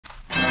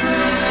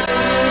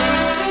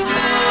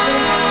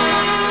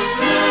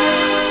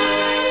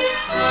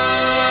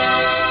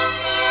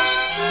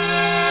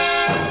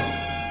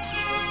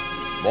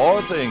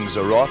things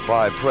are wrought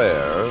by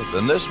prayer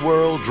than this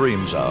world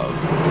dreams of.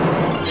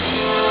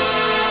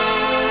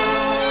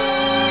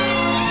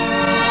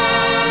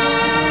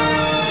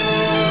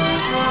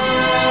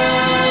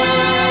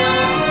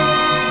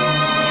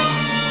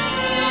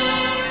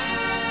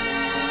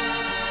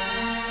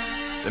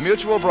 The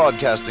Mutual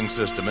Broadcasting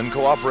System, in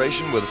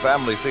cooperation with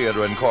Family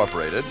Theater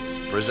Incorporated,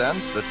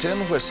 presents The Tin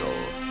Whistle,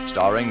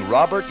 starring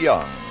Robert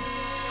Young.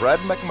 Fred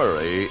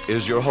McMurray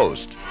is your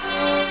host.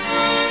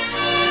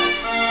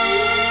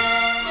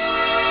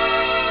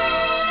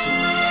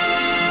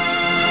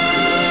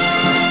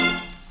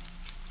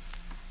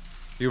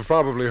 You've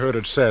probably heard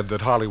it said that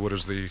Hollywood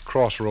is the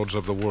crossroads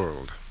of the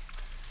world.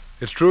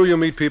 It's true, you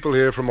meet people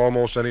here from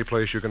almost any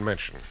place you can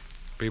mention.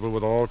 People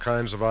with all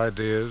kinds of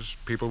ideas,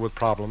 people with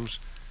problems,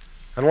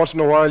 and once in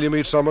a while you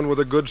meet someone with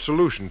a good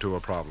solution to a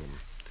problem.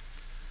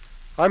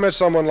 I met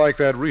someone like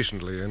that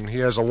recently, and he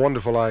has a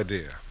wonderful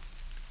idea.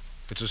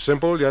 It's a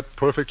simple yet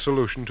perfect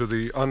solution to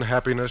the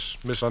unhappiness,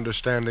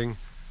 misunderstanding,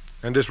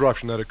 and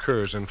disruption that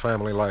occurs in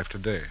family life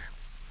today.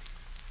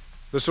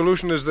 The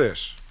solution is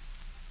this: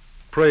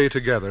 pray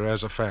together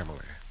as a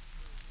family.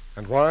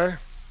 And why?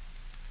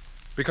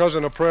 Because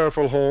in a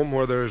prayerful home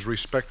where there is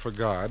respect for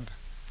God,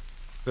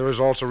 there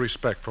is also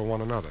respect for one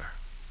another.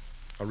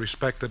 A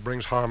respect that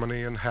brings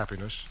harmony and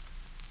happiness.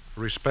 A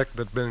respect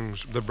that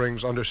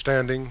brings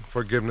understanding,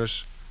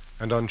 forgiveness,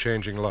 and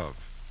unchanging love.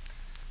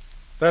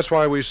 That's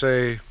why we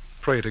say,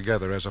 pray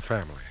together as a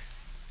family.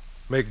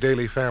 Make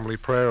daily family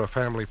prayer a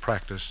family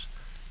practice,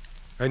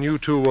 and you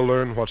too will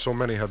learn what so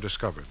many have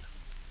discovered.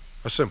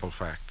 A simple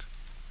fact: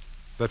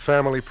 that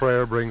family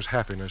prayer brings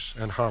happiness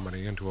and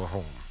harmony into a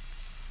home.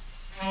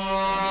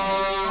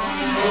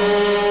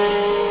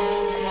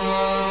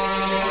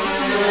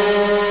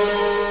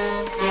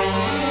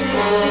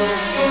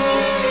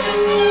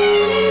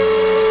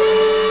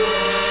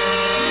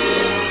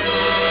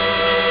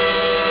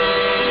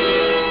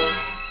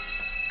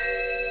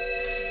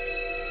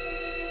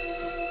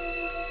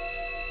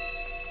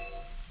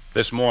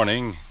 This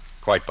morning,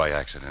 quite by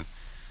accident,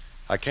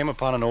 I came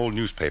upon an old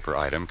newspaper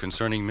item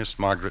concerning Miss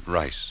Margaret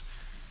Rice,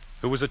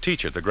 who was a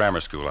teacher at the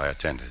grammar school I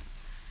attended.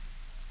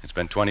 It's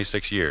been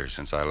 26 years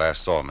since I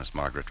last saw Miss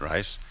Margaret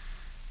Rice.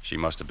 She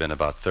must have been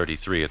about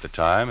 33 at the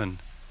time, and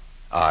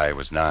I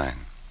was 9.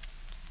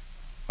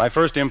 My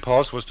first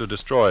impulse was to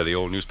destroy the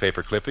old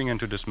newspaper clipping and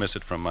to dismiss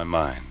it from my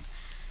mind.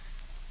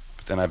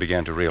 But then I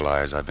began to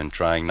realize I've been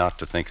trying not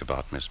to think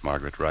about Miss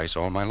Margaret Rice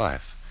all my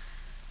life,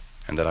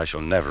 and that I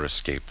shall never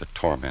escape the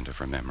torment of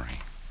her memory.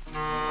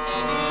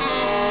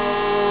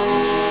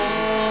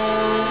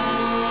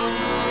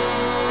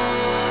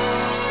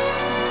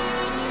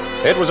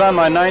 It was on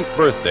my 9th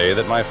birthday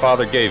that my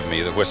father gave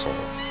me the whistle.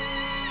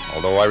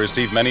 Although I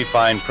received many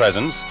fine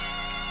presents,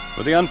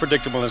 with the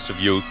unpredictableness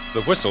of youth,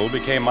 the whistle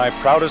became my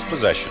proudest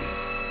possession.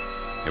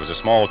 It was a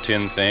small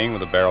tin thing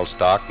with a barrel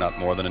stock not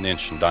more than an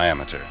inch in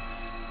diameter.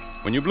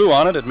 When you blew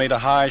on it, it made a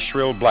high,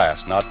 shrill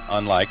blast, not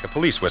unlike a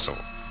police whistle.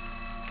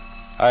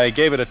 I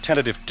gave it a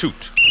tentative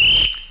toot,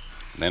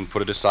 and then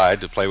put it aside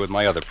to play with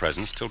my other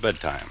presents till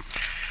bedtime.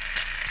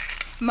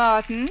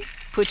 Martin,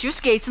 put your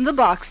skates in the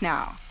box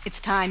now. It's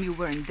time you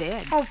were in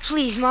bed. Oh,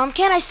 please, Mom,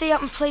 can't I stay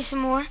up and play some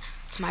more?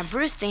 It's my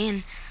birthday,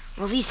 and,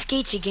 well, these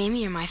skates you gave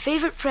me are my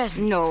favorite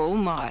present. No,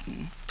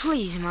 Martin.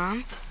 Please,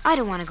 Mom, I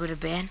don't want to go to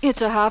bed.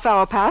 It's a half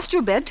hour past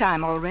your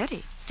bedtime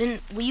already.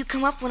 Then will you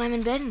come up when I'm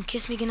in bed and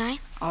kiss me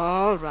goodnight?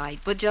 All right,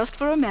 but just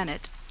for a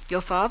minute.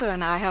 Your father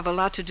and I have a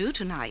lot to do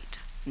tonight,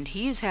 and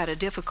he's had a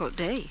difficult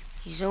day.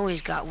 He's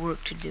always got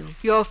work to do.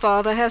 Your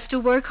father has to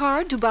work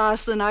hard to buy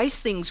us the nice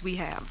things we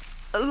have,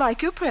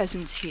 like your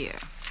presents here.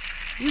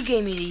 You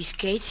gave me these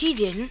skates. He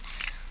didn't.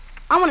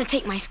 I want to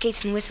take my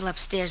skates and whistle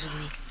upstairs with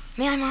me.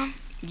 May I, Mom?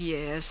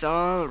 Yes,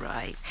 all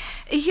right.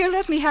 Here,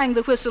 let me hang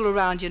the whistle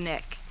around your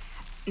neck.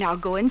 Now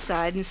go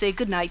inside and say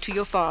goodnight to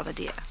your father,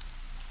 dear.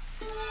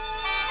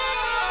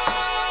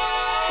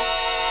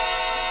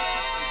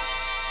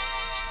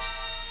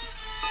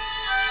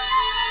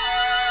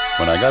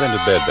 When I got into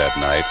bed that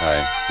night,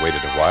 I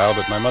waited a while,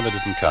 but my mother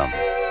didn't come.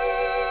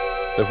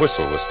 The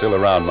whistle was still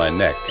around my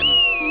neck, and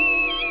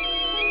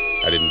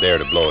I didn't dare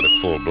to blow it at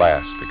full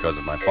blast because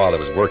if my father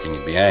was working,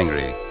 he'd be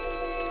angry.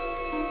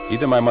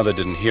 Either my mother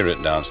didn't hear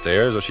it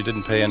downstairs or she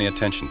didn't pay any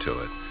attention to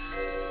it.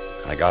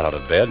 I got out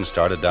of bed and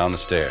started down the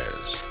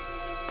stairs.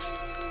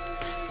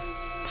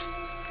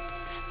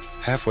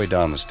 Halfway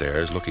down the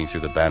stairs, looking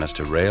through the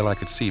banister rail, I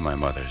could see my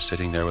mother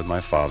sitting there with my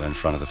father in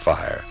front of the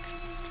fire.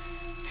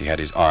 He had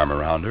his arm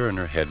around her, and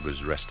her head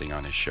was resting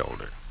on his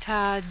shoulder.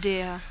 Tired,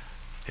 dear?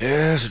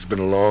 Yes, it's been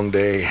a long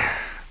day.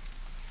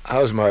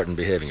 How's Martin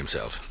behaving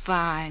himself?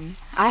 Fine.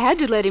 I had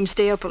to let him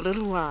stay up a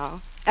little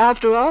while.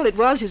 After all, it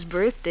was his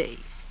birthday,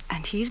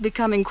 and he's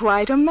becoming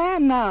quite a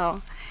man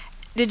now.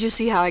 Did you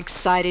see how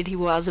excited he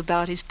was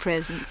about his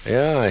presents?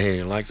 Yeah,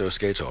 he liked those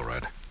skates all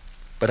right.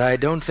 But I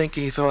don't think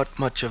he thought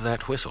much of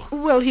that whistle.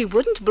 Well, he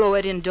wouldn't blow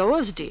it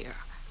indoors, dear.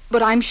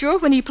 But I'm sure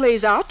when he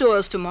plays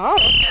outdoors tomorrow...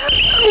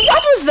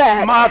 What was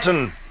that?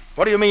 Martin!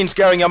 What do you mean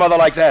scaring your mother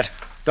like that?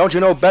 Don't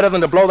you know better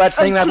than to blow that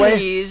thing that way?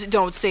 Please,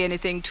 don't say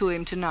anything to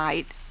him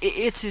tonight.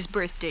 It's his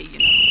birthday, you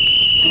know.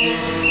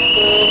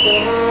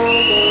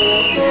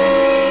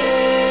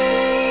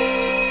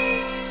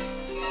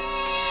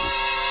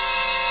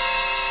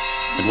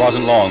 It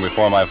wasn't long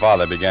before my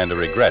father began to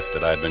regret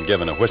that I had been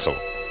given a whistle.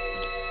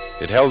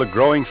 It held a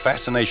growing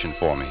fascination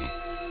for me,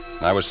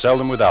 and I was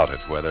seldom without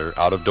it, whether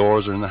out of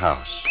doors or in the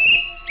house.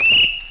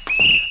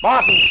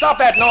 Martin, stop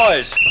that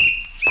noise!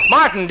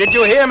 Martin, did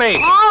you hear me?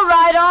 All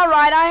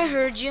right, I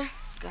heard you.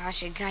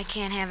 Gosh, a guy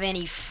can't have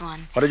any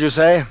fun. What did you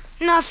say?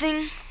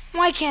 Nothing.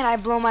 Why can't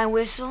I blow my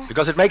whistle?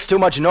 Because it makes too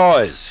much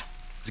noise.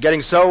 It's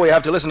getting so we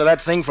have to listen to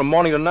that thing from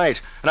morning to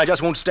night, and I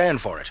just won't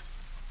stand for it.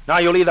 Now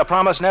you'll either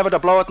promise never to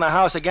blow it in the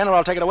house again, or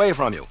I'll take it away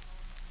from you.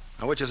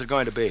 Now, which is it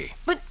going to be?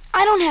 But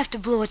I don't have to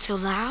blow it so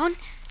loud.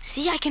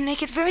 See, I can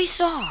make it very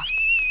soft.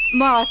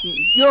 Martin,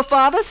 your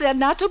father said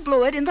not to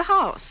blow it in the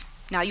house.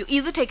 Now, you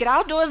either take it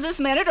outdoors this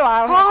minute or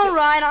I'll have to... All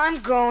right, I'm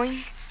going.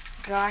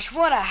 Gosh,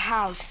 what a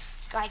house.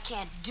 Guy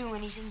can't do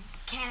anything,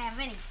 can't have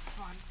any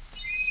fun.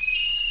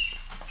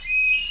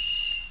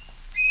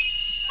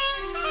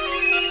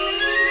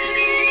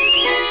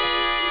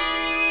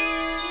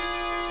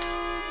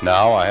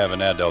 Now I have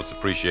an adult's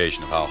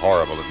appreciation of how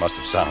horrible it must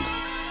have sounded.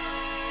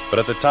 But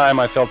at the time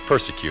I felt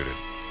persecuted,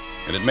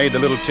 and it made the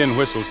little tin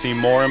whistle seem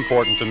more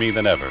important to me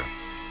than ever.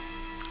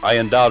 I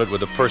endowed it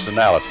with a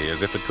personality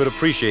as if it could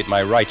appreciate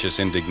my righteous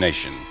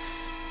indignation.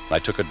 I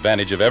took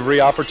advantage of every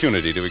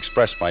opportunity to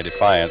express my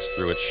defiance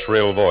through its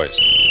shrill voice.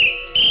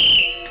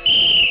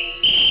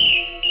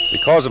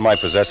 Because of my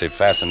possessive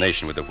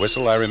fascination with the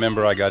whistle, I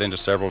remember I got into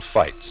several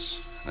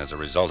fights. And as a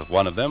result of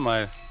one of them,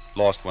 I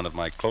lost one of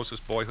my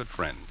closest boyhood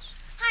friends.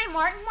 Hi,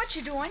 Martin. What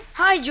you doing?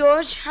 Hi,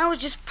 George. I was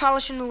just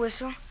polishing the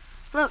whistle.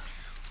 Look.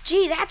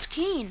 Gee, that's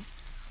keen.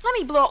 Let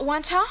me blow it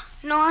once, huh?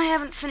 No, I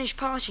haven't finished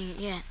polishing it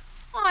yet.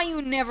 Oh,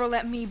 you never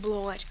let me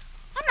blow it.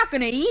 I'm not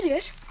going to eat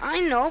it. I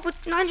know, but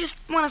I just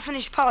want to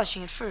finish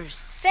polishing it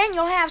first. Then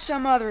you'll have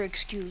some other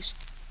excuse.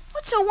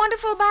 What's so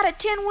wonderful about a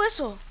tin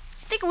whistle?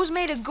 I think it was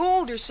made of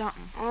gold or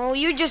something. Oh,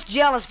 you're just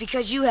jealous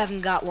because you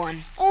haven't got one.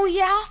 Oh,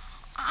 yeah?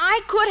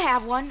 I could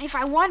have one if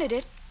I wanted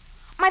it.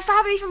 My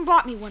father even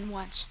bought me one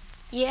once.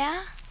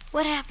 Yeah?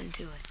 What happened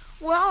to it?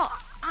 Well,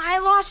 I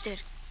lost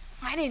it.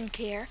 I didn't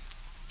care.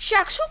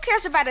 Shucks, who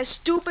cares about a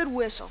stupid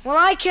whistle? Well,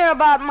 I care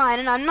about mine,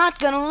 and I'm not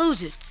going to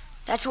lose it.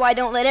 That's why I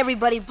don't let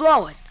everybody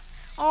blow it.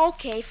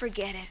 Okay,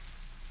 forget it.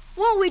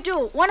 What'll we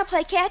do? Want to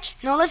play catch?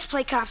 No, let's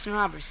play cops and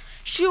robbers.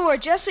 Sure,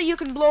 just so you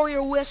can blow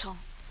your whistle.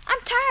 I'm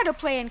tired of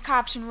playing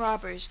cops and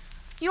robbers.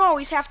 You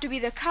always have to be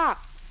the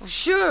cop. Well,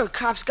 sure,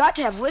 cops got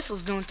to have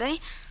whistles, don't they?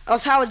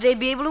 Else how would they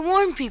be able to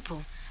warn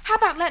people? How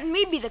about letting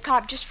me be the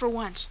cop just for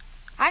once?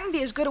 I can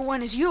be as good a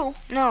one as you.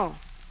 No.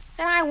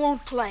 Then I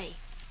won't play.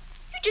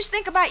 You just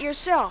think about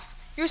yourself.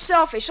 You're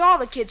selfish. All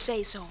the kids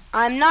say so.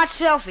 I'm not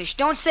selfish.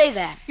 Don't say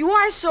that. You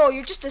are so.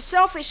 You're just a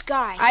selfish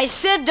guy. I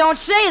said don't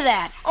say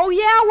that. Oh,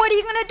 yeah? What are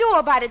you going to do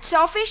about it,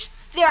 selfish?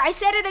 There, I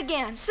said it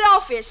again.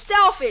 Selfish,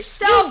 selfish,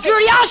 selfish. You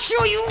dirty, I'll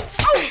show you.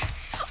 Oh,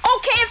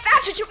 okay, if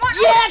that's what you want.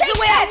 Yeah, Oh, that's the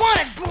way I want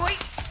it, boy.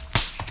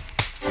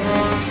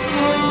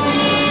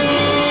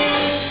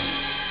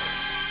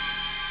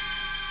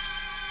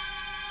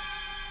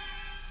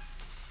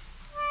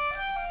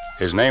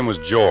 His name was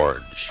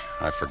George.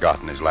 I've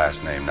forgotten his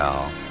last name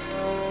now.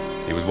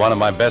 He was one of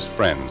my best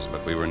friends,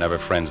 but we were never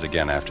friends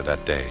again after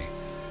that day.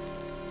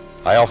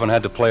 I often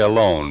had to play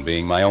alone,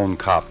 being my own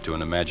cop to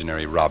an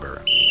imaginary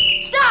robber.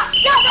 Stop!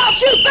 Stop! I'll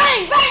shoot!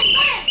 Bang! Bang!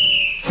 Bang!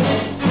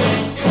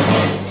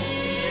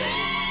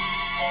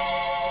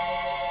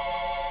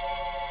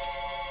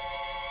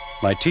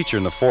 My teacher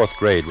in the 4th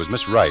grade was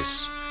Miss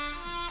Rice.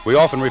 We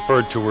often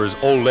referred to her as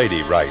Old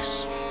Lady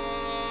Rice,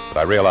 but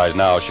I realize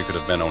now she could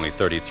have been only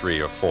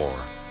 33 or 4.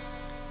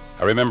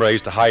 I remember I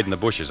used to hide in the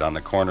bushes on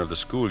the corner of the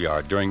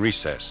schoolyard during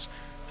recess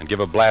and give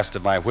a blast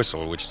of my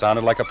whistle, which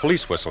sounded like a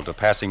police whistle to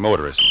passing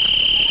motorists.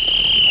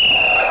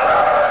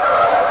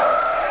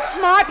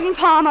 Martin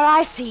Palmer,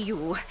 I see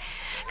you.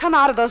 Come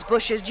out of those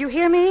bushes. Do you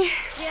hear me?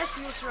 Yes,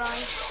 Miss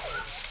Rice.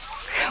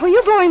 Were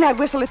you blowing that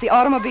whistle at the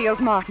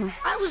automobiles, Martin?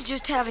 I was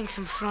just having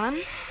some fun.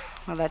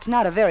 Well, that's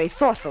not a very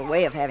thoughtful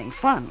way of having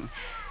fun.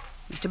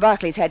 Mr.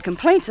 Barclay's had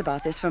complaints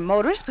about this from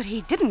motorists, but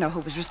he didn't know who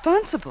was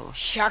responsible.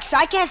 Shucks,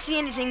 I can't see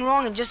anything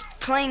wrong in just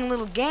playing a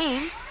little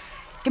game.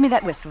 Give me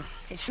that whistle.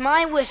 It's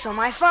my whistle.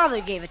 My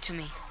father gave it to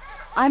me.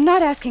 I'm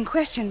not asking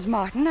questions,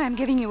 Martin. I'm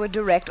giving you a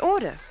direct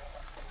order.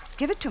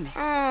 Give it to me.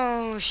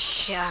 Oh,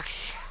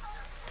 shucks.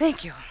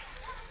 Thank you.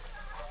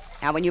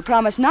 Now, when you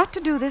promise not to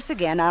do this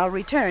again, I'll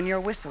return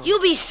your whistle.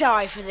 You'll be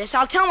sorry for this.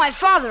 I'll tell my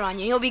father on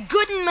you. He'll be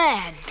good and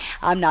mad.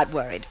 I'm not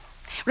worried.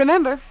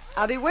 Remember,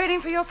 I'll be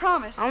waiting for your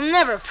promise. I'll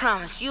never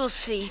promise. You'll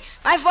see.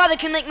 My father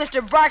can lick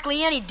Mr.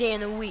 Barkley any day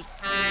in the week.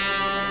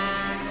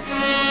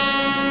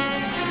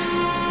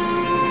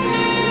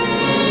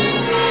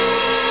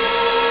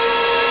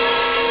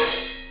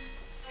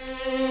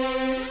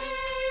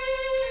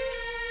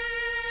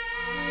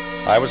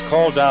 I was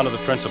called down to the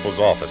principal's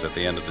office at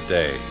the end of the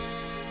day.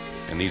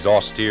 In these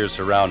austere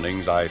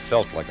surroundings, I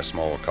felt like a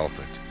small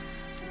culprit.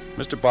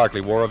 Mr.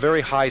 Barkley wore a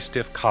very high,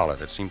 stiff collar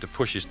that seemed to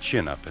push his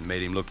chin up and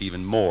made him look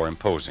even more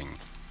imposing.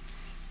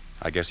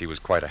 I guess he was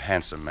quite a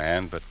handsome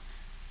man, but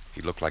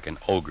he looked like an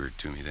ogre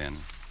to me then.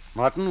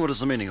 Martin, what is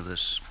the meaning of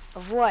this?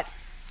 Of what?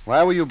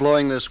 Why were you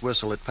blowing this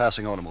whistle at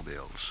passing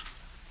automobiles?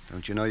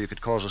 Don't you know you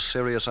could cause a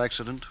serious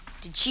accident?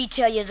 Did she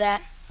tell you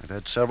that? I've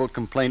had several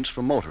complaints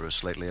from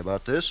motorists lately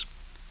about this.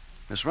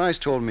 Miss Rice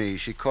told me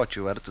she caught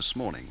you at it this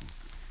morning.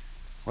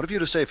 What have you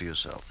to say for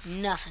yourself?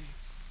 Nothing.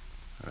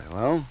 Very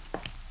well.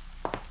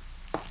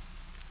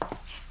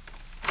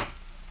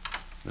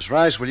 Miss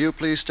Rice, will you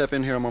please step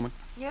in here a moment?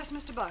 Yes,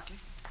 Mr. Barkley.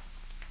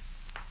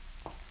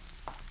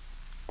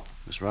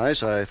 Miss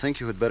Rice, I think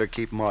you had better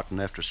keep Martin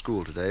after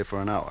school today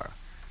for an hour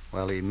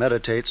while he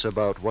meditates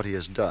about what he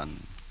has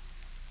done.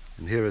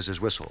 And here is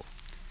his whistle.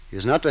 He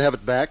is not to have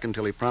it back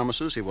until he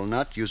promises he will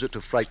not use it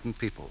to frighten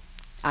people.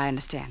 I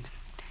understand.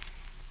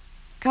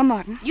 Come,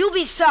 Martin. You'll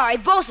be sorry,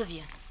 both of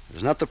you. It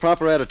is not the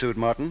proper attitude,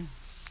 Martin.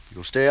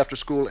 You'll stay after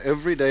school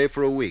every day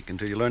for a week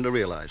until you learn to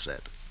realize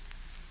that.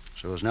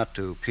 So as not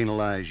to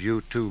penalize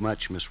you too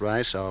much, Miss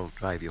Rice, I'll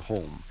drive you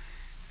home.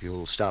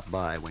 You'll stop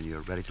by when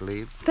you're ready to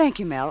leave. Thank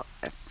you, Mel.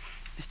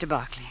 Mr.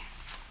 Barkley.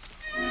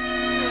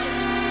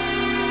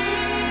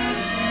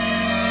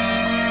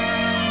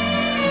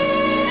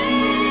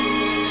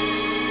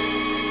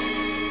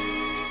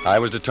 I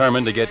was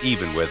determined to get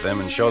even with them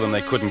and show them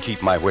they couldn't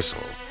keep my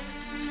whistle.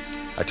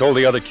 I told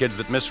the other kids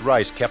that Miss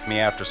Rice kept me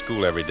after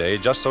school every day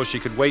just so she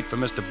could wait for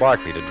Mr.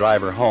 Barkley to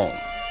drive her home.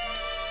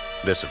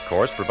 This, of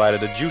course,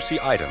 provided a juicy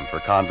item for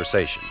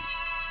conversation,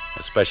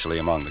 especially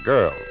among the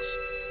girls.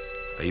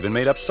 They even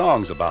made up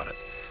songs about it.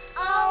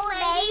 Oh,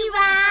 Lady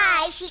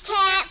Rice, she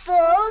can't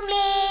fool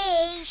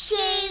me.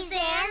 She's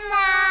in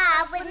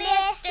love with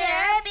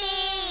Mr.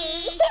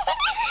 B.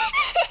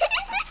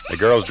 The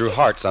girls drew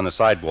hearts on the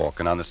sidewalk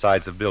and on the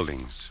sides of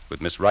buildings,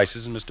 with Miss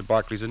Rice's and Mr.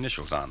 Barkley's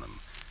initials on them.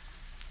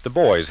 The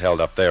boys held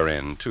up their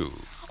end, too.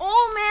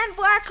 Old Man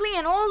Barkley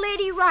and Old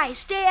Lady Rice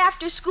stay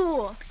after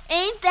school.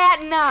 Ain't that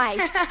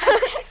nice?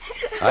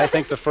 I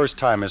think the first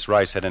time Miss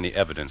Rice had any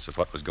evidence of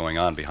what was going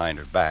on behind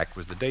her back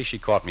was the day she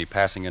caught me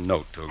passing a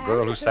note to a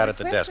girl who sat at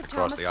the desk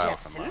across the aisle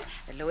from her.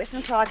 The Lewis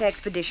and Clark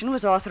expedition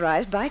was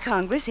authorized by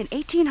Congress in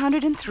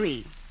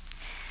 1803.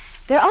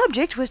 Their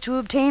object was to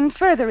obtain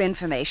further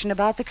information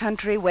about the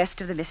country west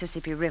of the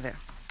Mississippi River,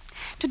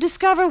 to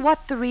discover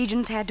what the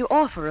regions had to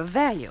offer of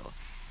value,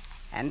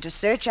 and to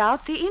search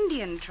out the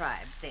Indian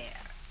tribes there.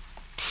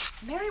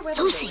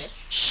 Meriwether Lucy,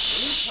 Lewis,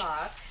 shh. Lee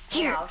Clark, set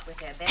Here, out with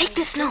their band take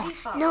this of 30 note.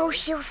 followers No,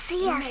 she'll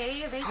see in us.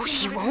 May of No,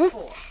 she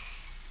 1804.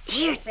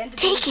 Here, They ascended the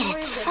take it. Missouri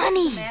It's River to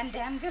funny. the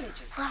Mandan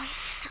villages. Well,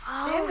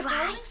 Then all the right.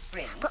 following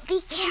spring, But be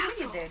they careful.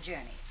 continued their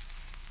journey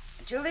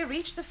until they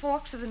reached the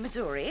forks of the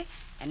Missouri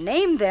and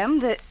named them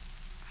the...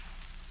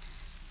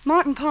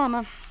 Martin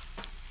Palmer,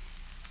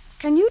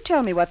 can you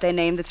tell me what they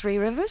named the three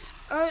rivers?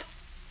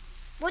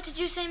 What did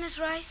you say, Miss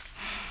Rice?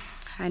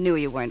 I knew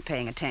you weren't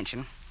paying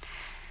attention.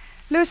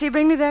 Lucy,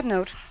 bring me that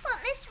note. But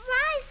Miss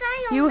Rice,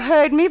 I You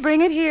heard me.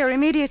 Bring it here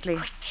immediately.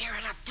 Quick, tear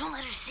it up. Don't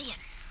let her see it.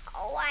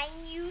 Oh, I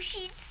knew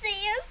she'd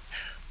see us.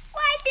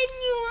 Why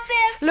didn't you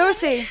listen?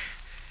 Lucy,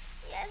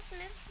 Yes,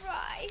 Miss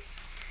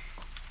Rice.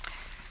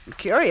 I'm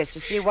curious to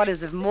see what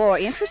is of more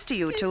interest to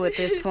you two at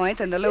this point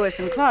than the Lewis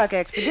and Clark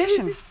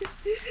expedition.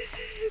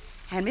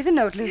 Hand me the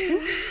note, Lucy.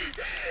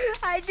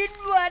 I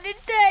didn't want to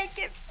take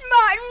it.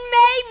 Martin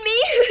made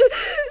me.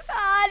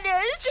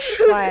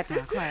 Honest. Quiet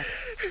now, quiet.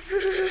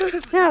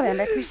 Now then,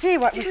 let me see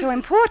what was so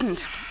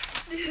important.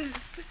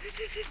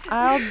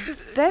 I'll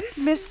bet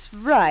Miss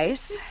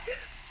Rice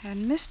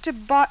and Mr.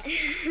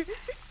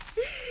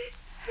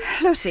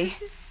 Lucy,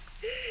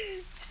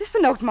 is this the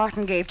note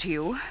Martin gave to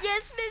you?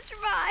 Yes, Miss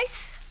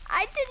Rice.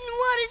 I didn't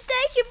want to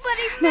take it, but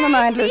he Never made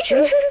mind, me. Lucy.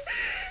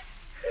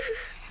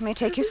 You may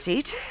take your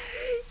seat.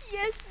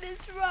 Yes,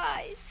 Miss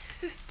Rice.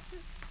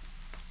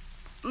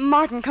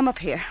 Martin, come up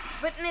here.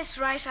 But, Miss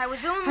Rice, I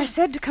was only... I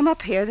said to come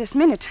up here this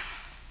minute.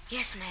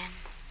 Yes, ma'am.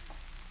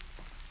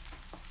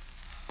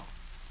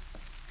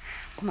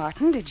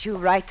 Martin, did you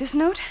write this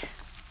note?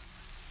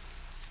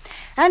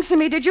 Answer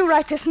me, did you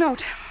write this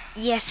note?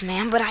 Yes,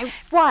 ma'am, but I...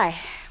 Why?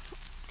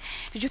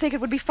 Did you think it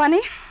would be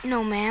funny?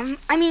 No, ma'am.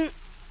 I mean,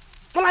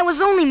 well, I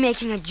was only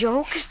making a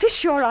joke. Is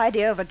this your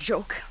idea of a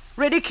joke?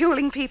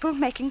 Ridiculing people,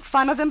 making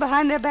fun of them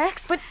behind their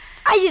backs? But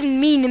I didn't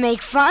mean to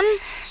make fun.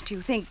 Do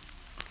you think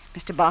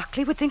Mr.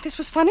 Barkley would think this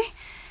was funny?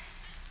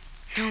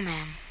 No,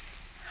 ma'am.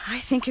 I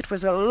think it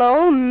was a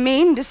low,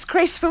 mean,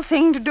 disgraceful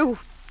thing to do.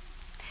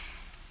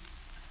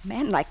 A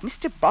man like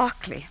Mr.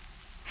 Barkley.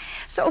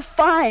 So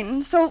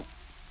fine, so...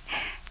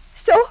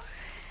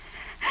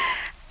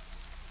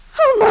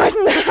 Oh,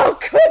 Martin, how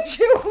could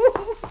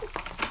you?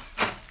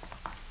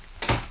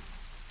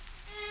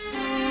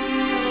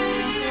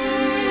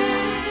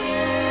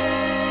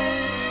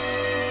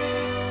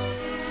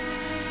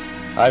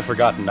 I've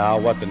forgotten now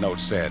what the note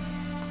said.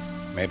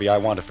 Maybe I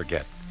want to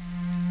forget.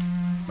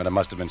 But it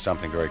must have been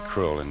something very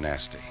cruel and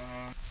nasty.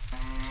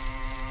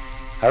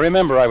 I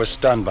remember I was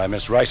stunned by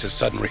Miss Rice's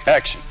sudden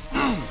reaction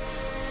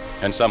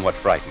and somewhat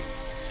frightened.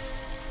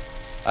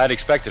 I'd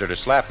expected her to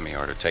slap me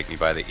or to take me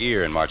by the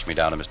ear and march me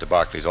down to Mr.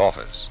 Barkley's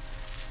office.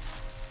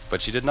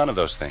 But she did none of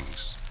those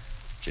things.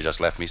 She just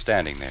left me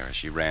standing there as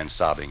she ran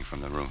sobbing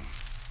from the room.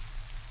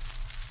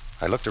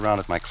 I looked around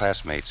at my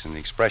classmates, and the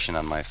expression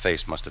on my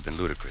face must have been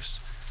ludicrous,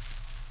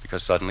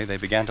 because suddenly they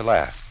began to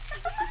laugh.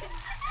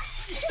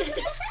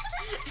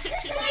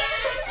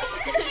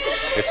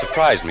 It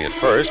surprised me at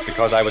first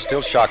because I was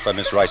still shocked by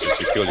Miss Rice's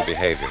peculiar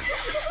behavior.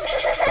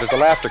 But as the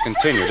laughter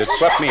continued, it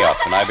swept me up,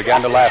 and I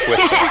began to laugh with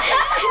them.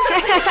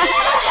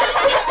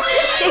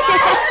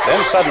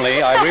 Then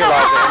suddenly I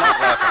realized they were not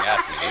laughing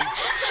at me,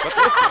 but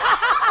with me.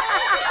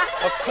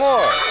 Of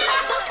course,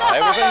 I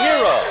was a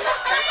hero.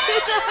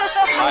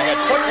 I had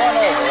put one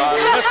over on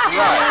Miss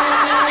Rice.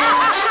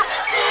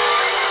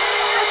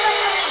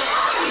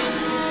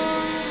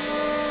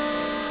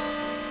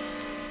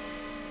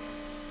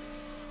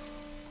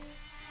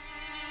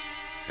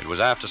 It was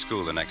after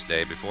school the next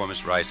day before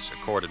Miss Rice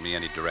accorded me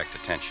any direct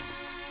attention.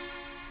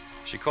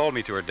 She called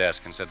me to her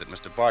desk and said that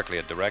Mr. Barkley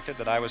had directed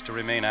that I was to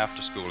remain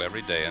after school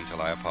every day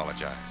until I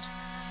apologized.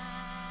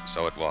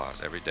 So it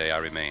was. Every day I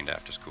remained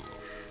after school.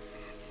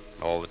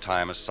 And all the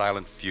time a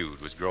silent feud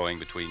was growing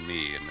between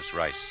me and Miss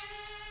Rice.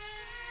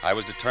 I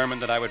was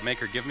determined that I would make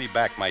her give me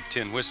back my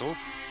tin whistle,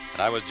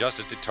 and I was just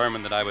as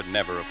determined that I would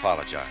never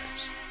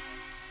apologize.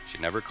 She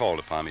never called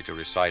upon me to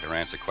recite or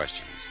answer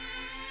questions,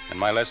 and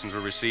my lessons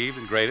were received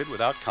and graded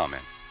without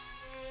comment.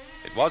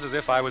 It was as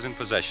if I was in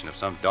possession of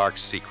some dark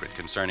secret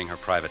concerning her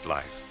private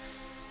life,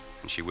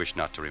 and she wished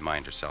not to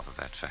remind herself of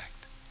that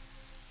fact.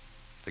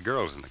 The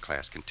girls in the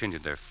class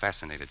continued their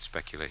fascinated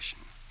speculation.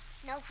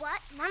 Know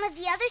what? None of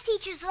the other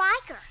teachers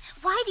like her.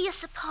 Why do you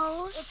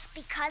suppose? It's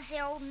because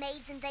they're old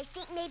maids and they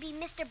think maybe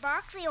Mr.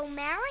 Barkley will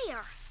marry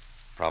her.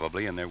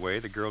 Probably, in their way,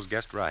 the girls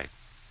guessed right.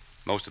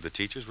 Most of the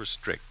teachers were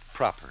strict,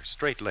 proper,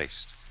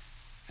 straight-laced,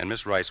 and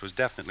Miss Rice was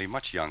definitely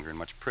much younger and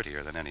much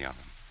prettier than any of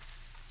them.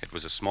 It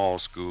was a small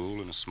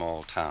school in a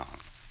small town.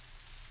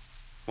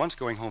 Once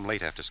going home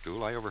late after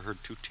school, I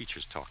overheard two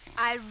teachers talking.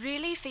 I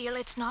really feel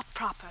it's not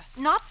proper.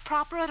 Not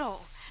proper at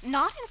all.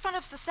 Not in front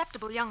of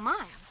susceptible young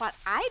minds. What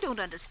I don't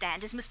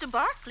understand is Mr.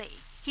 Barkley.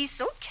 He's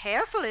so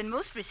careful in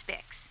most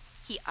respects.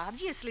 He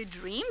obviously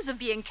dreams of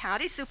being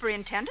county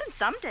superintendent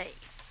someday.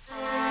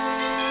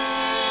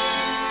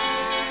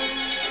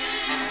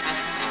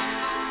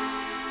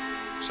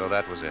 So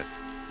that was it.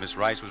 Miss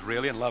Rice was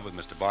really in love with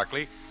Mr.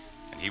 Barkley,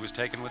 and he was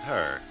taken with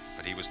her,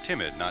 but he was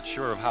timid, not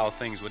sure of how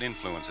things would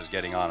influence his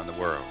getting on in the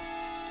world.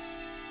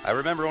 I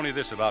remember only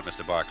this about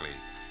Mr. Barkley.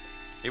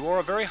 He wore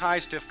a very high,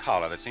 stiff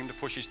collar that seemed to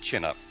push his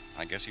chin up.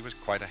 I guess he was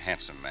quite a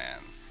handsome man.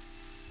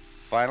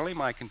 Finally,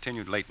 my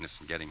continued lateness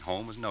in getting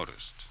home was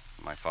noticed.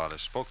 My father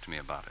spoke to me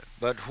about it.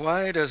 But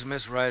why does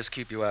Miss Rice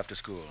keep you after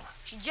school?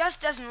 She just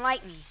doesn't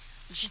like me.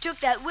 And she took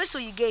that whistle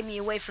you gave me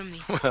away from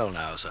me. Well,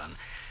 now, son,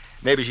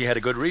 maybe she had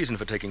a good reason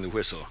for taking the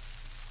whistle.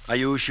 Are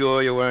you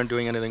sure you weren't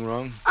doing anything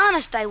wrong?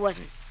 Honest, I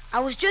wasn't. I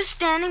was just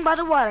standing by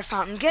the water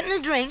fountain getting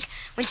a drink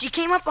when she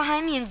came up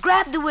behind me and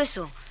grabbed the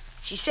whistle.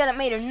 She said it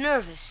made her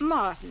nervous.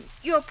 Martin,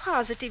 you're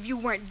positive you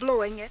weren't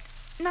blowing it?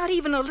 Not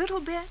even a little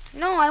bit?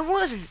 No, I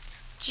wasn't.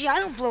 Gee, I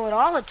don't blow it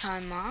all the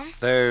time, Mom.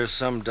 There's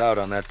some doubt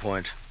on that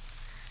point.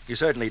 You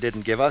certainly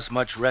didn't give us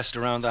much rest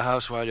around the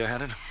house while you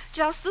had it.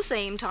 Just the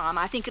same, Tom,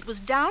 I think it was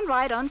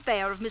downright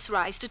unfair of Miss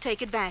Rice to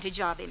take advantage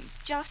of him,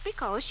 just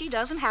because she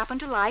doesn't happen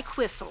to like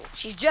whistles.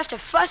 She's just a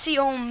fussy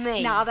old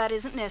maid. Now, that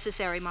isn't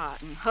necessary,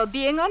 Martin. Her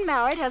being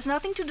unmarried has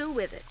nothing to do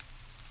with it.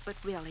 But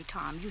really,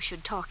 Tom, you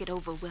should talk it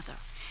over with her.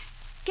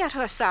 Get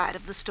her side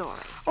of the story.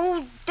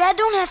 Oh, Dad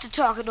don't have to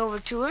talk it over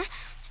to her.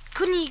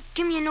 Couldn't he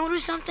give me a note or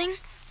something?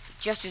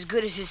 Just as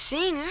good as his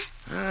seeing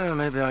her.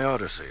 Maybe I ought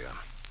to see her.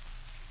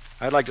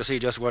 I'd like to see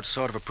just what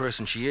sort of a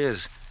person she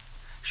is.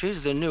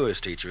 She's the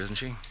newest teacher, isn't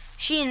she?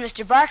 She and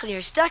Mr. Barkley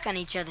are stuck on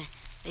each other.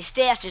 They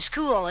stay after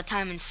school all the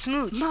time and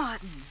smooch.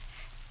 Martin,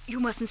 you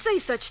mustn't say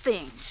such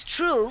things. It's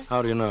true.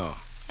 How do you know?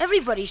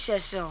 Everybody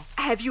says so.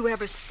 Have you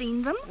ever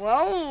seen them?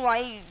 Well,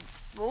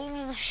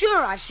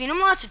 sure, I've seen them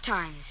lots of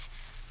times.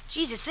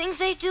 Gee, the things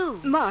they do.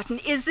 Martin,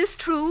 is this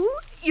true?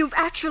 You've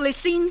actually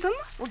seen them?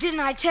 Well, didn't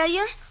I tell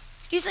you?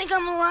 Do you think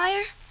I'm a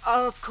liar?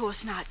 Of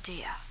course not,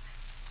 dear.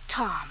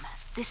 Tom,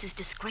 this is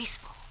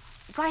disgraceful.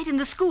 Right in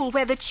the school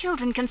where the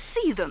children can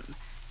see them.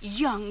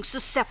 Young,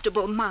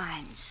 susceptible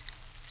minds.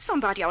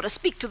 Somebody ought to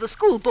speak to the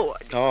school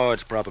board. Oh,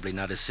 it's probably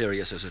not as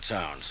serious as it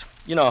sounds.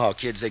 You know how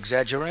kids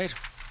exaggerate.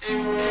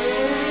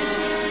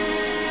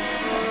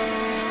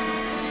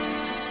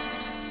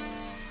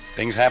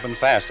 Things happened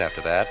fast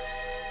after that.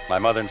 My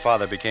mother and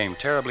father became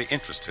terribly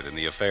interested in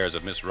the affairs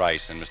of Miss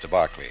Rice and Mr.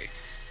 Barkley,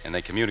 and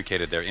they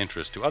communicated their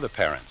interest to other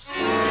parents.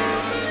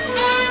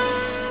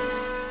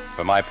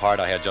 For my part,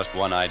 I had just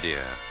one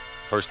idea.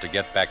 First, to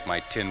get back my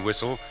tin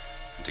whistle,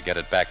 and to get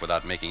it back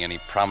without making any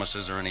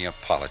promises or any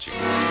apologies.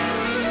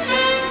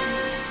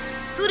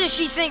 Who does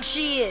she think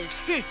she is?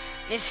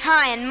 Miss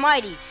High and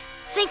Mighty.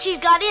 Thinks she's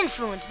got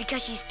influence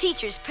because she's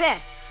teacher's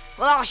pet.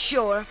 Well, I'll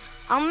show her.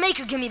 I'll make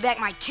her give me back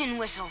my tin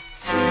whistle.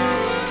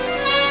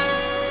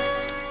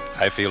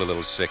 I feel a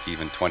little sick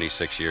even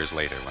 26 years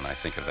later when I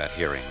think of that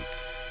hearing.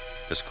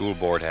 The school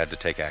board had to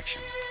take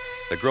action.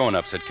 The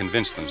grown-ups had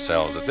convinced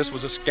themselves that this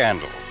was a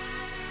scandal.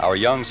 Our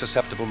young,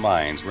 susceptible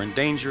minds were in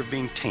danger of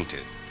being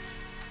tainted.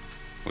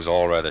 It was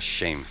all rather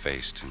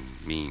shamefaced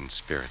and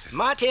mean-spirited.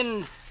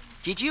 Martin,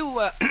 did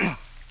you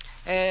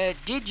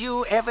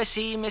ever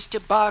see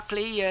Mr.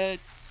 Barkley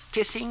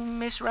kissing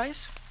Miss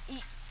Rice?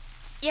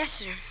 Yes,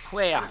 sir.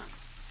 Where?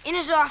 In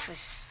his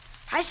office.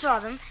 I saw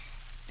them.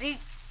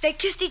 They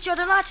kissed each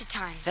other lots of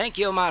times. Thank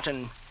you,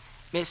 Martin.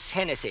 Miss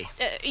Hennessy.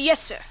 Yes,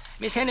 sir.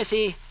 Miss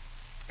Hennessy,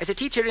 as a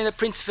teacher in the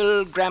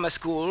Princeville Grammar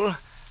School,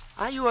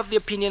 are you of the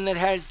opinion that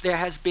there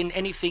has been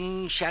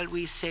anything, shall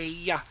we say,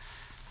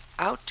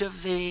 out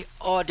of the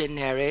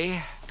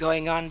ordinary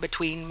going on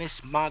between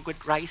Miss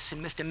Margaret Rice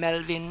and Mr.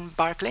 Melvin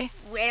Barkley?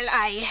 Well,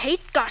 I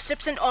hate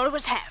gossips and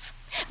always have.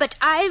 But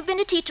I've been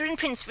a teacher in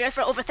Princeville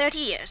for over 30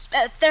 years,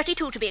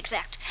 32 to be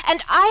exact,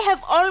 and I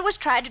have always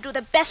tried to do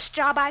the best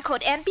job I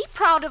could and be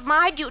proud of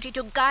my duty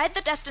to guide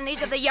the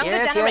destinies of the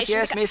younger generation.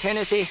 Yes, Miss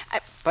Hennessy.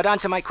 But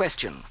answer my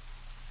question.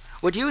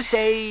 Would you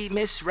say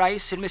Miss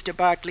Rice and Mr.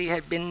 Barkley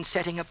had been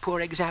setting a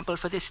poor example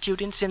for the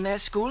students in their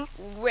school?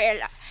 Well,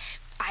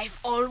 I've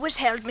always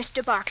held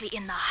Mr. Barkley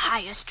in the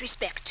highest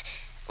respect.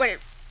 Well,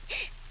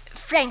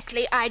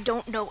 frankly, I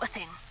don't know a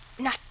thing.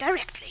 Not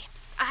directly.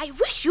 I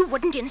wish you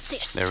wouldn't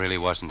insist. There really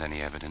wasn't any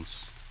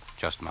evidence,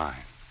 just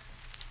mine.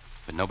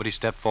 But nobody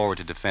stepped forward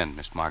to defend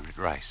Miss Margaret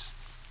Rice.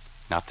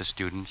 Not the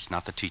students,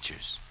 not the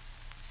teachers.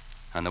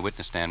 On the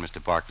witness stand,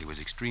 Mr. Barkley was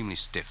extremely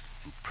stiff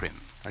and prim.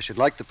 I should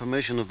like the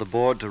permission of the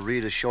board to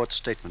read a short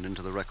statement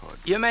into the record.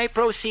 You may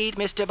proceed,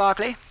 Mr.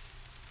 Barkley.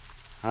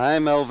 I,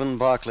 Melvin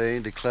Barkley,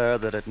 declare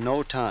that at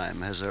no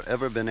time has there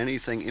ever been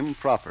anything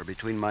improper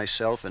between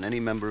myself and any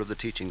member of the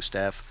teaching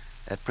staff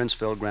at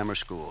Princeville Grammar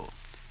School.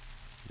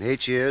 In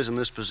 8 years in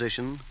this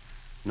position,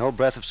 no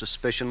breath of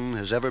suspicion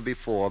has ever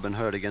before been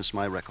heard against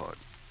my record.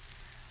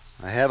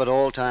 I have at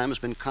all times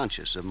been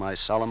conscious of my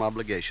solemn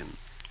obligation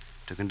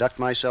to conduct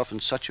myself in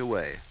such a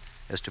way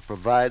as to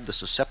provide the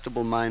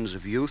susceptible minds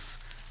of youth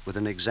with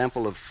an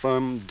example of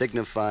firm,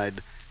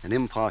 dignified, and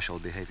impartial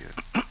behavior.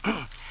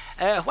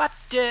 What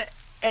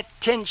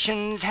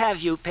attentions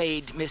have you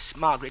paid Miss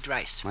Margaret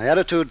Rice? My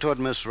attitude toward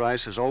Miss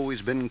Rice has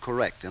always been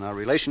correct, and our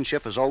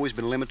relationship has always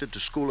been limited to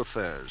school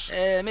affairs.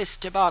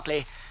 Mr.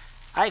 Barkley,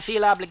 I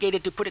feel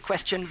obligated to put a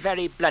question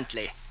very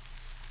bluntly.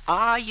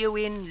 Are you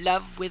in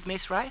love with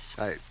Miss Rice?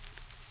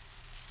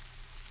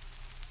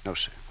 No,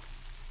 sir.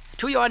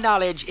 To your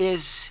knowledge,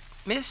 is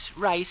Miss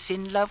Rice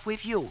in love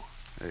with you?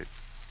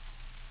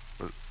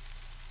 Well,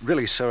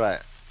 really, sir,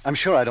 I'm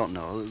sure I don't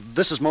know.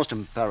 This is most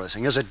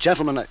embarrassing. As a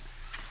gentleman,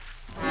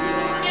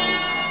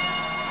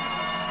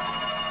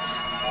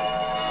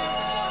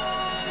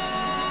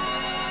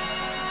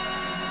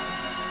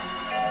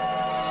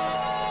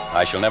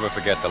 I shall never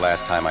forget the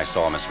last time I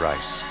saw Miss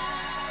Rice.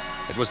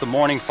 It was the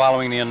morning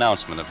following the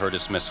announcement of her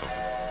dismissal.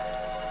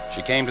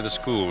 She came to the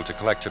school to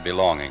collect her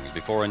belongings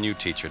before a new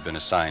teacher had been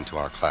assigned to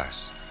our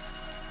class.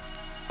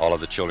 All of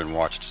the children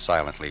watched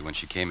silently when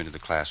she came into the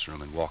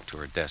classroom and walked to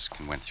her desk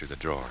and went through the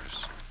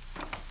drawers.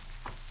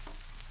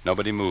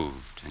 Nobody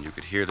moved, and you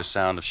could hear the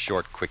sound of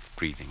short, quick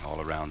breathing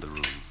all around the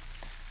room.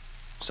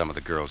 Some of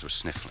the girls were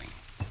sniffling.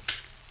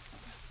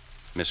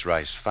 Miss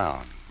Rice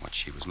found what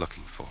she was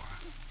looking for.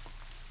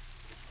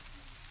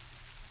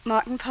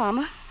 Martin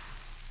Palmer,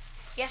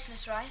 Yes,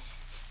 Miss Rice?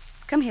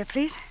 come here,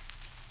 please.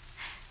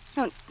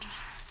 Don't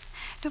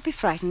be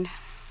frightened.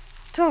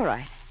 It's all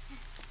right.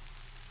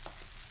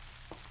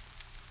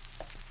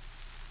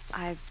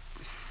 I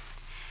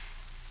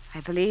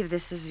believe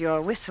this is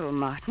your whistle,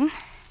 Martin.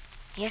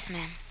 Yes,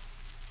 ma'am.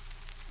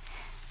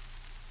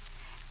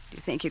 Do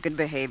you think you could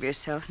behave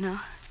yourself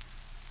now?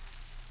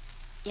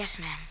 Yes,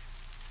 ma'am.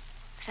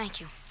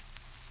 Thank you.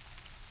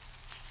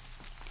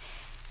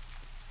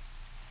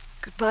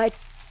 Goodbye,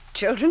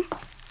 children.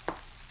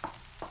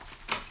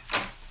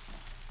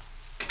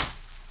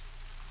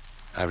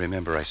 I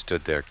remember I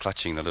stood there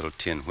clutching the little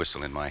tin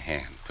whistle in my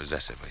hand,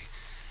 possessively,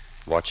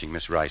 watching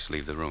Miss Rice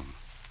leave the room.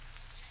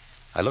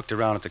 I looked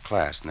around at the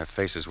class, and their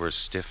faces were as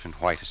stiff and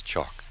white as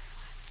chalk.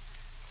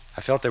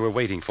 I felt they were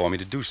waiting for me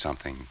to do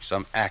something,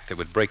 some act that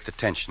would break the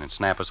tension and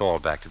snap us all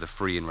back to the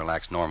free and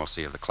relaxed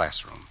normalcy of the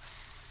classroom.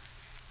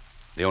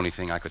 The only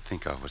thing I could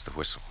think of was the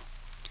whistle.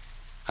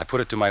 I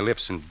put it to my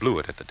lips and blew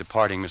it at the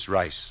departing Miss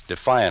Rice,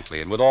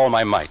 defiantly and with all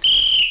my might.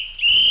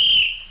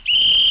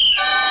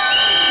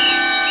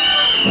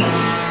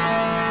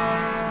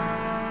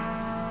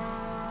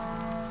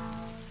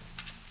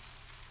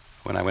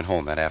 When I went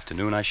home that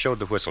afternoon, I showed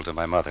the whistle to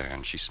my mother,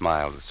 and she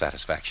smiled with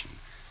satisfaction,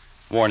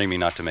 warning me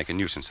not to make a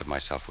nuisance of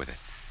myself with it.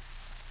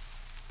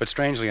 But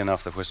strangely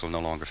enough, the whistle no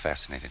longer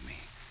fascinated me.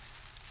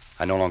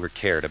 I no longer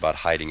cared about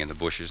hiding in the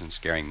bushes and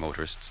scaring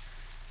motorists,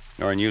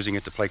 nor in using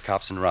it to play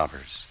cops and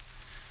robbers.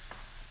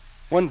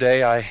 One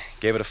day, I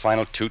gave it a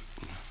final toot,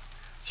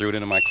 threw it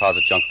into my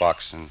closet junk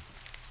box, and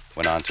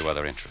went on to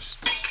other interests.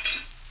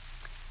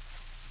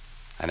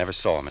 I never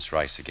saw Miss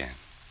Rice again.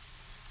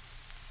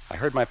 I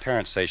heard my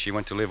parents say she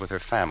went to live with her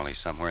family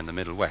somewhere in the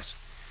Middle West.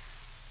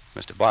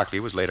 Mr. Barkley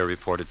was later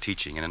reported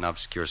teaching in an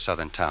obscure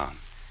southern town.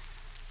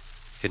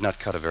 He had not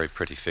cut a very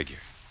pretty figure.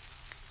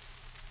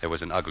 There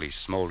was an ugly,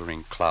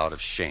 smoldering cloud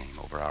of shame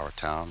over our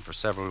town for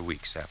several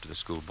weeks after the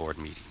school board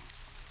meeting.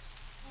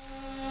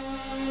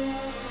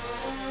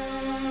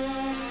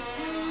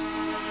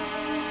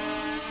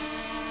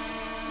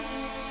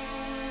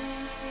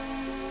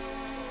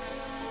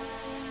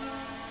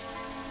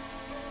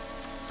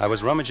 I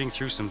was rummaging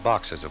through some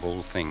boxes of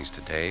old things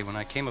today when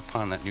I came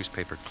upon that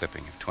newspaper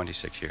clipping of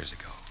 26 years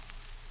ago.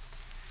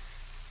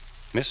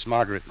 Miss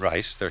Margaret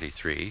Rice,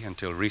 33,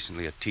 until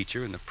recently a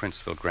teacher in the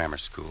Princeville Grammar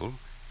School,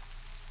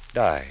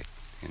 died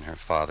in her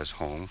father's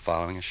home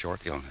following a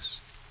short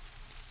illness.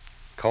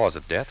 Cause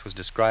of death was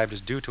described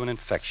as due to an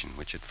infection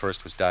which at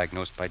first was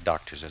diagnosed by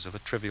doctors as of a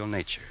trivial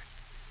nature.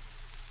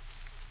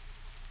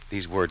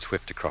 These words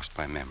whipped across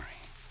my memory.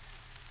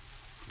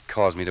 It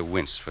caused me to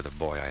wince for the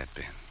boy I had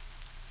been.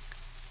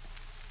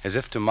 As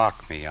if to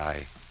mock me,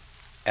 I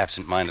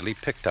absent-mindedly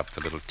picked up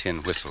the little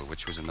tin whistle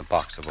which was in the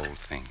box of old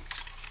things.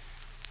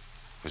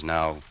 It was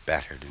now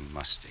battered and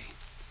musty.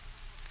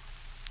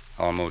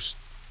 Almost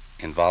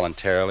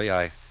involuntarily,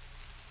 I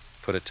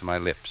put it to my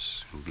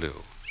lips and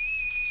blew.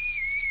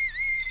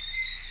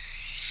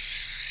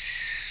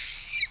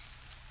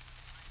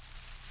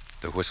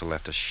 The whistle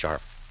left a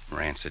sharp,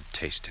 rancid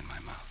taste in my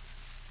mouth.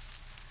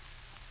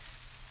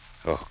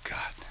 Oh,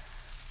 God.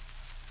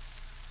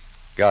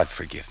 God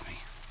forgive me.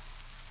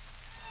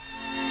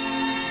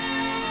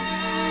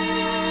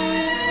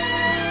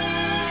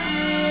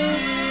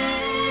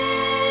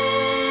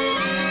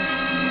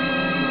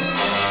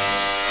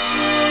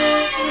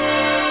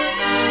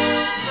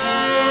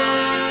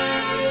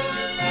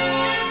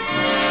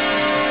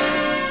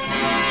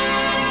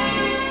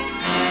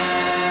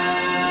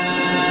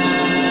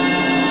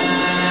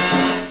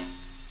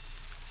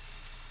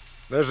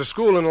 There's a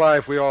school in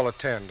life we all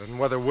attend, and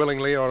whether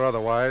willingly or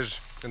otherwise,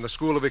 in the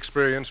school of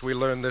experience we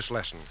learn this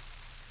lesson.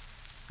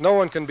 No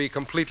one can be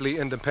completely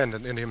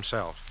independent in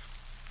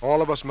himself.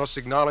 All of us must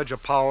acknowledge a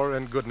power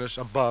and goodness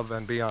above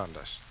and beyond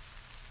us.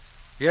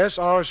 Yes,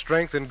 our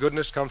strength and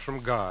goodness comes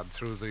from God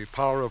through the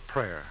power of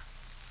prayer.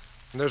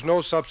 And there's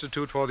no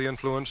substitute for the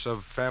influence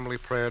of family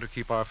prayer to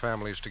keep our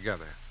families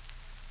together.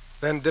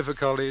 Then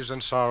difficulties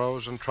and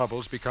sorrows and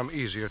troubles become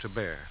easier to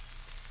bear.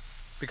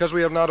 Because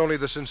we have not only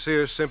the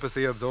sincere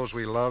sympathy of those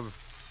we love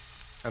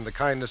and the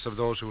kindness of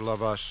those who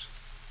love us,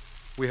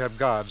 we have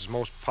God's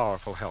most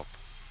powerful help.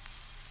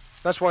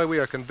 That's why we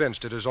are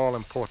convinced it is all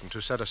important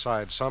to set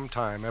aside some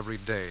time every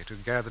day to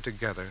gather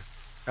together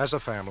as a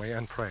family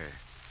and pray.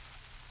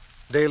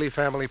 Daily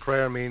family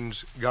prayer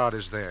means God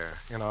is there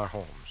in our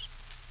homes.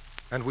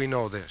 And we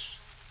know this.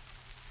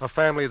 A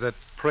family that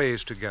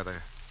prays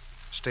together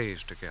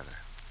stays together.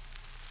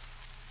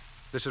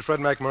 This is Fred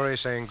McMurray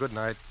saying good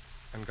night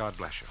and God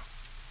bless you.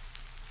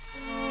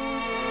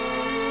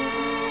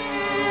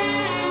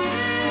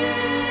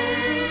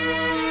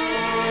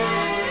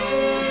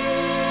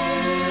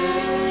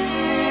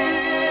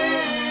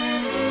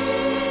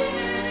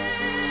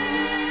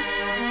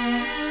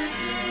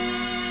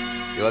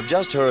 You have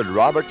just heard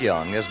Robert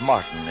Young as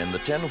Martin in The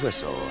Tin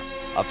Whistle,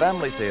 a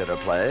family theater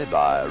play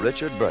by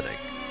Richard Burdick.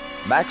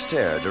 Max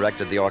Terr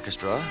directed the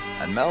orchestra,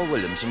 and Mel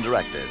Williamson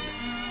directed.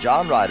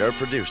 John Ryder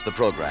produced the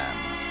program.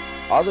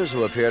 Others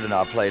who appeared in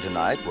our play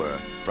tonight were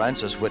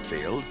Francis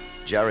Whitfield,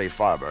 Jerry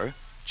Farber,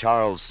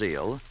 Charles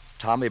Seal,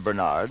 Tommy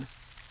Bernard,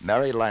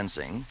 Mary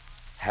Lansing,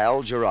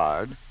 Hal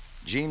Gerard,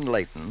 Jean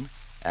Layton,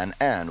 and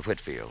Ann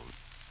Whitfield.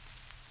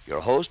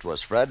 Your host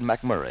was Fred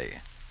McMurray.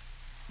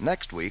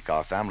 Next week,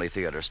 our family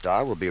theater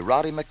star will be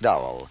Roddy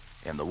McDowell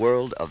in the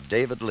world of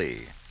David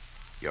Lee.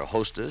 Your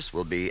hostess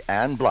will be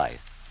Ann Blythe.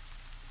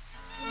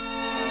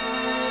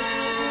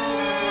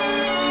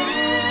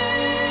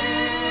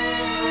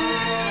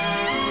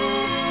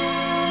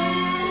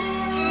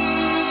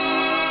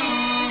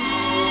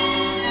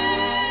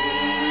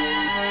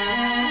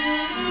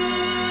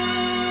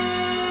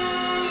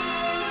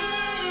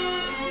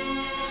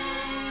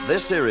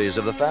 This series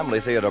of the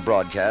Family Theater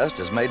broadcast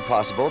is made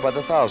possible by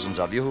the thousands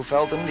of you who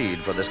felt the need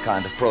for this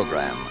kind of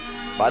program,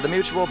 by the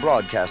Mutual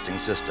Broadcasting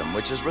System,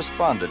 which has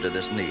responded to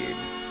this need,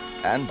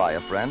 and by a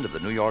friend of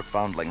the New York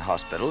Foundling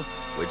Hospital,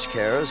 which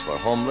cares for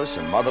homeless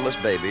and motherless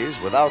babies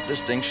without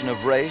distinction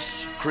of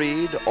race,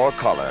 creed, or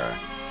color.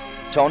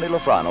 Tony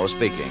Lafrano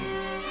speaking.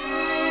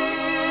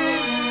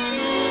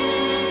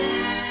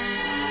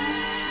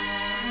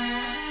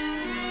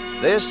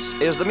 This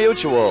is the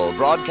Mutual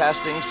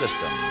Broadcasting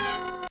System.